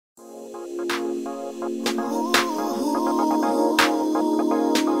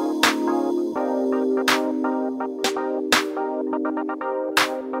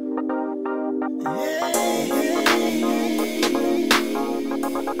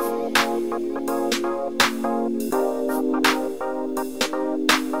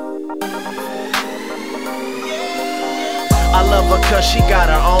I love her cause she got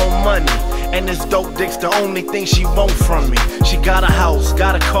her own money, and this dope dick's the only thing she want from me. She got a house,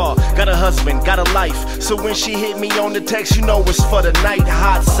 got a car, got a husband, got a life. So when she hit me on the text, you know it's for the night.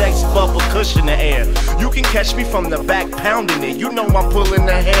 Hot sex, bubble, cushion in the air. You can catch me from the back pounding it. You know I'm pulling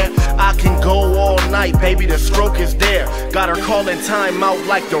her hair. I can go all night, baby, the stroke is there. Got her calling time out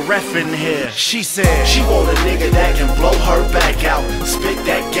like the ref in here. She said she want a nigga that can blow her back out, spit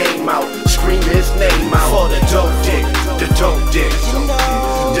that game out, scream his name out. For the dope dick, the dope dick,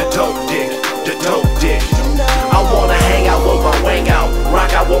 the dope dick, the dope dick. I wanna hang out with my wang out,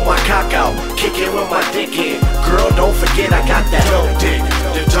 rock out with my cock out, kick it with my dick in. Girl, don't forget I got that dope dick,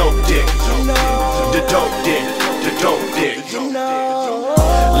 the dope dick, the dope dick, the dope dick.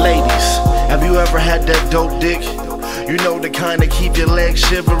 Ladies, have you ever had that dope dick? You know the kind that keep your legs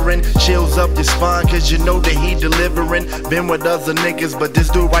shivering, chills up your spine cause you know that he delivering. Been with other niggas, but this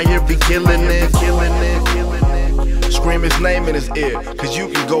dude right here be killing it, killing it, killing it. Scream his name in his ear, cause you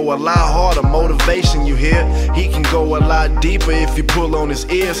can go a lot harder, motivation you hear. He can go a lot deeper if you pull on his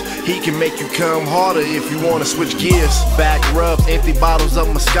ears. He can make you come harder if you wanna switch gears. Back rubs, empty bottles of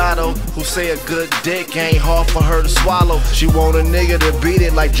Moscato, who say a good dick ain't hard for her to swallow. She want a nigga to beat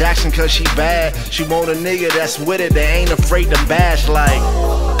it like Jackson cause she bad. She want a nigga that's with it, that ain't afraid to bash like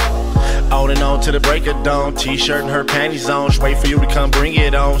on and on to the break of dawn. T-shirt and her panties on. She wait for you to come bring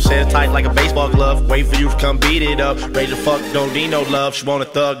it on. Say it tight like a baseball glove. Wait for you to come beat it up. Ready to fuck, don't need no love. She want a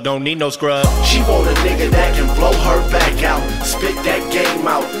thug, don't need no scrub. She want a nigga that can blow her back out, spit that game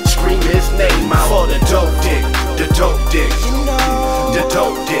out, scream his name out. For the dope dick, the dope dick, the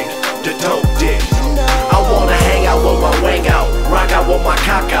dope dick, the dope dick. I wanna hang out with my wang out, rock out with my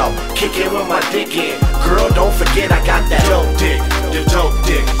cock out, kick it with my dick in. Girl, don't forget I got that dope dick, the dope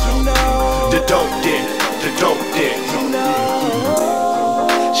dick, the dope dick, the dope dick.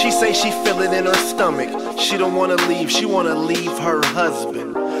 She say she feel it in her stomach. She don't wanna leave, she wanna leave her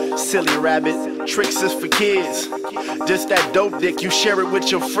husband. Silly rabbit, tricks is for kids. Just that dope dick, you share it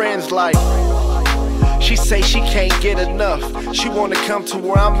with your friends like. She say she can't get enough. She wanna come to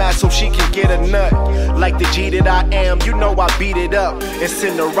where I'm at so she can get a nut. Like the G that I am, you know I beat it up and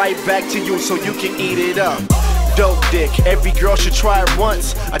send her right back to you so you can eat it up. Dope dick, every girl should try it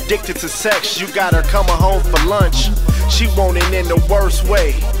once. Addicted to sex, you got her coming home for lunch. She want it in the worst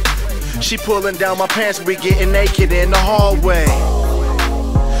way. She pulling down my pants, we getting naked in the hallway.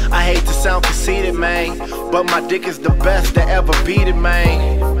 I hate to sound conceited, man, but my dick is the best that ever beat it,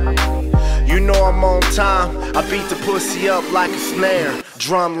 man. You know I'm on time, I beat the pussy up like a snare,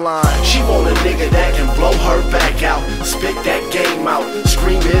 drum line. She want a nigga that can blow her back out, spit that game out,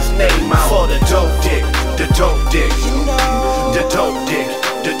 scream his name out. For the dope dick, the dope dick, the dope dick,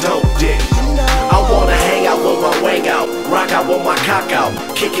 the dope dick. I wanna hang out with my wang out, rock out with my cock out,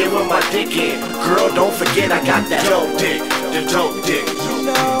 kick it with my dick in. Girl, don't forget I got that dope dick, the dope dick,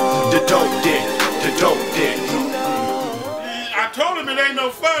 the dope dick, the dope dick. I told him it ain't no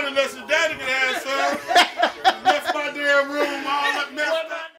fun unless his daddy can have some. Left my damn room all up messed